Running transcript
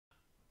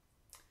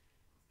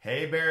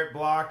Hey Barrett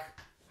Block.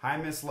 Hi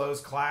Miss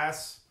Lowe's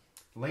class.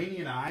 Lainey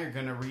and I are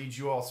going to read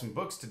you all some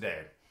books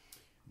today.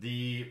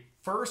 The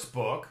first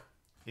book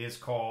is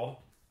called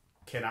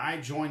Can I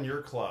Join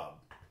Your Club?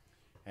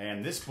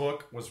 And this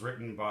book was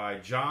written by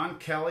John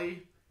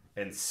Kelly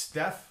and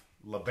Steph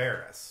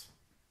Labaris.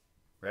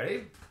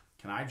 Ready?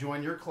 Can I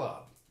join your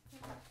club?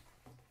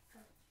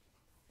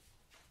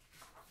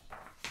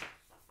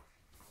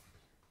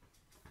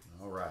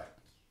 All right.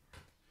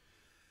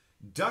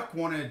 Duck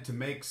wanted to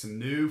make some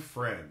new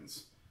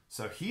friends,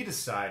 so he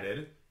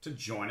decided to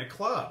join a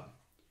club.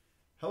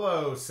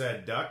 Hello,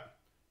 said Duck.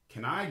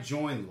 Can I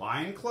join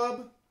Lion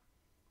Club?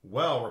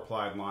 Well,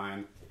 replied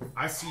Lion,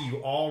 I see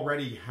you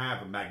already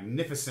have a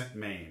magnificent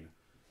mane,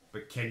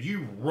 but can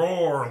you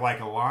roar like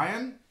a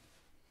lion?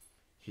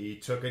 He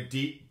took a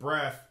deep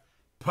breath,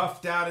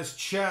 puffed out his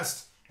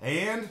chest,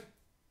 and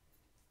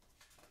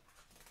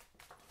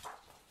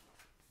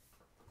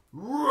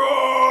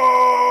roar!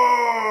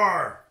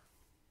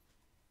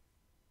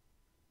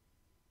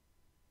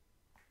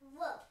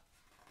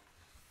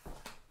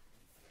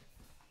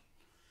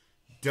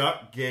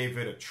 Duck gave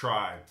it a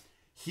try.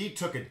 He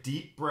took a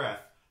deep breath,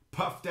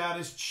 puffed out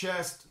his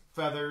chest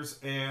feathers,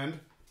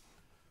 and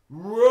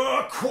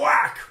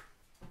quack!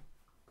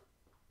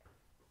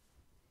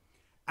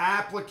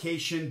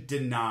 Application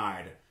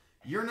denied.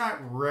 You're not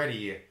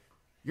ready.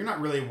 You're not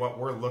really what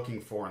we're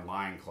looking for in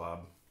Lion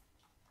Club.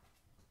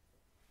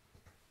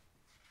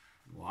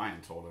 Lion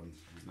told him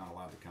he's not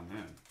allowed to come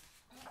in.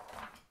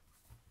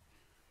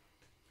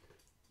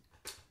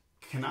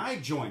 Can I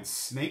join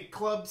Snake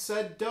Club?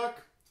 Said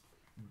Duck.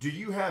 Do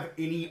you have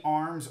any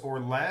arms or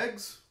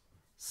legs?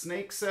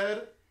 Snake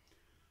said.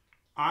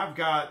 I've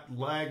got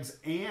legs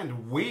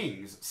and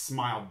wings,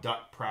 smiled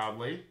Duck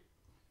proudly.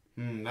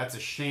 That's a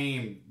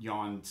shame,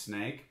 yawned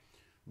Snake.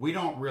 We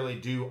don't really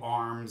do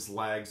arms,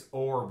 legs,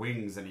 or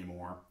wings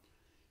anymore.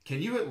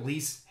 Can you at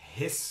least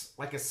hiss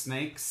like a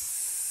snake?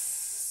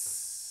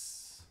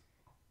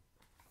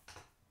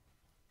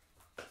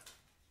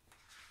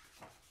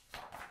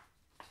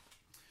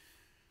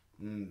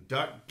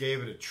 Duck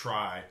gave it a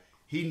try.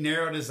 He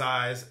narrowed his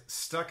eyes,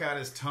 stuck out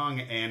his tongue,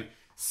 and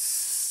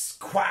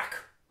quack.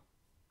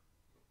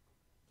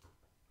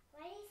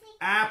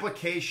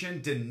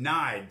 Application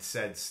denied,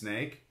 said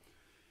Snake.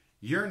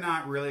 You're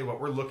not really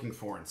what we're looking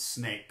for in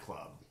Snake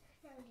Club.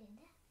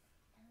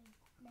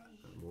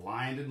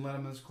 Lion didn't let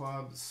him in his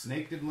club.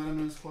 Snake didn't let him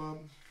in his club.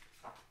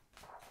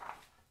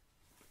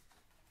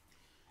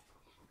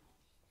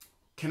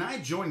 Can I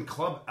join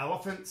Club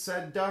Elephant?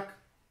 Said Duck.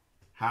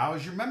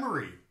 How's your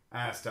memory?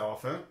 Asked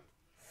Elephant.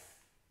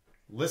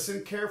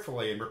 Listen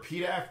carefully and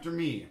repeat after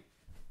me.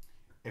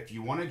 If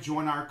you want to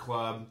join our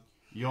club,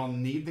 you'll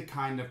need the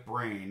kind of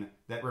brain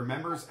that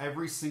remembers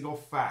every single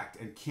fact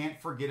and can't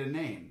forget a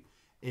name.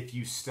 If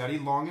you study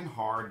long and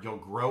hard, you'll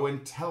grow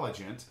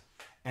intelligent,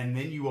 and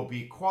then you will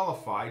be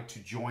qualified to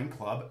join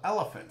Club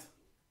Elephant.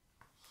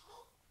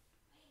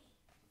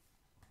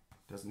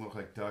 Doesn't look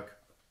like Duck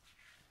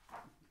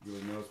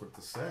really knows what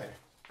to say.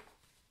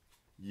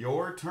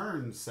 Your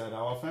turn, said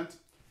Elephant.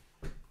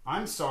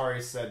 I'm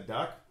sorry, said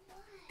Duck.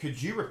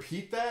 Could you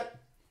repeat that?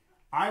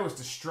 I was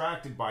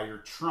distracted by your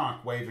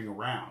trunk waving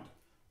around.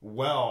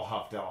 Well,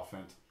 huffed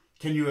Elephant,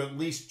 can you at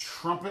least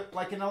trumpet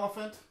like an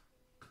elephant?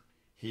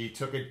 He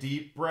took a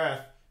deep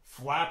breath,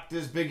 flapped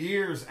his big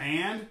ears,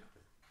 and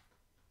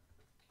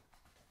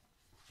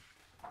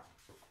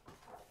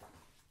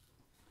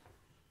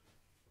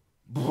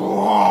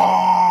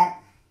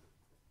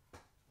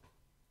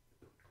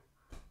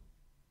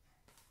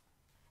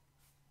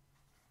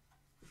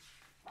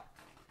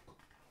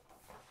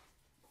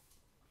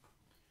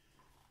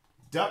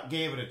Duck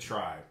gave it a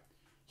try.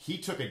 He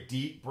took a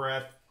deep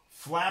breath,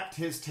 flapped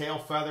his tail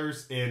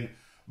feathers in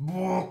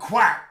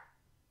quack.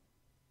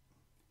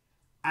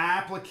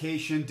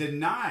 Application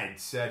denied,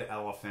 said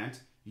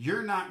Elephant.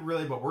 You're not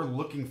really what we're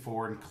looking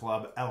for in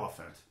Club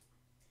Elephant.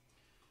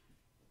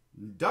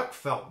 Duck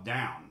felt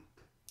down,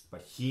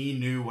 but he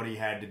knew what he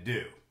had to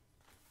do.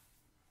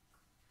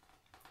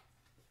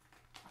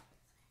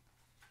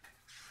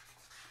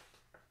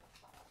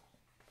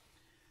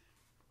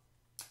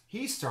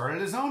 He started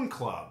his own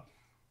club.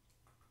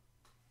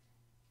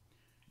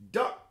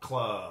 Duck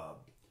Club.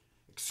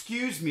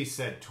 Excuse me,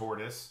 said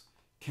Tortoise.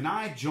 Can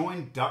I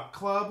join Duck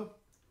Club?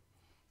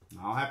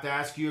 I'll have to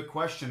ask you a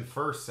question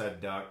first,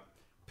 said Duck,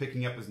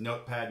 picking up his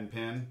notepad and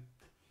pen.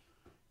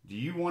 Do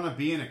you want to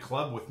be in a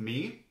club with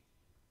me?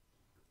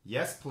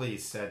 Yes,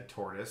 please, said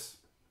Tortoise.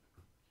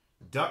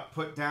 Duck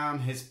put down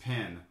his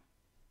pen.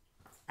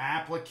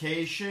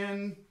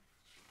 Application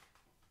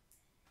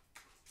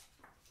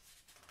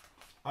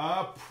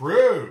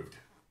approved.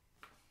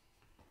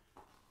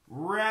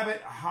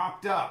 Rabbit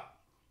hopped up.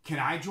 Can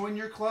I join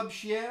your club?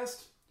 She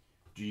asked.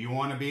 Do you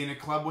want to be in a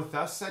club with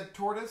us? Said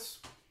Tortoise.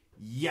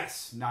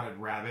 Yes, nodded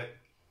Rabbit.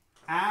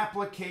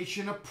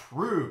 Application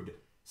approved,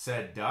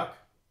 said Duck.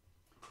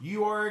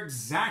 You are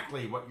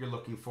exactly what you're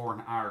looking for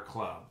in our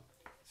club.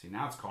 See,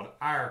 now it's called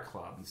our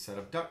club instead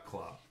of Duck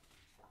Club.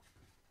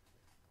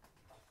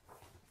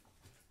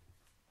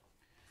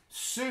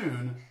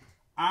 Soon,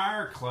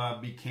 our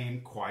club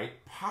became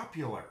quite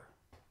popular.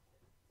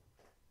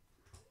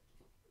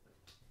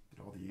 Look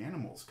at all the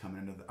animals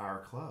coming into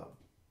our club.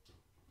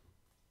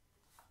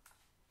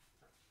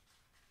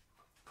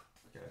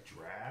 Got a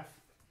giraffe,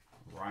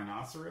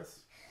 rhinoceros.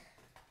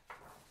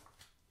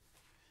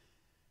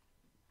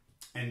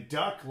 And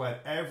Duck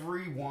let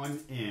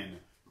everyone in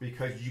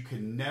because you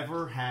can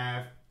never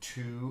have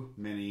too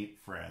many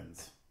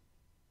friends.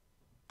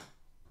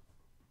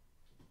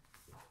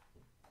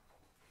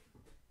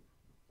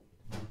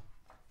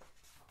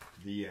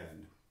 The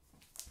end.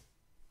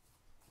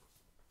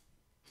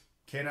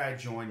 Can I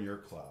join your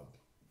club?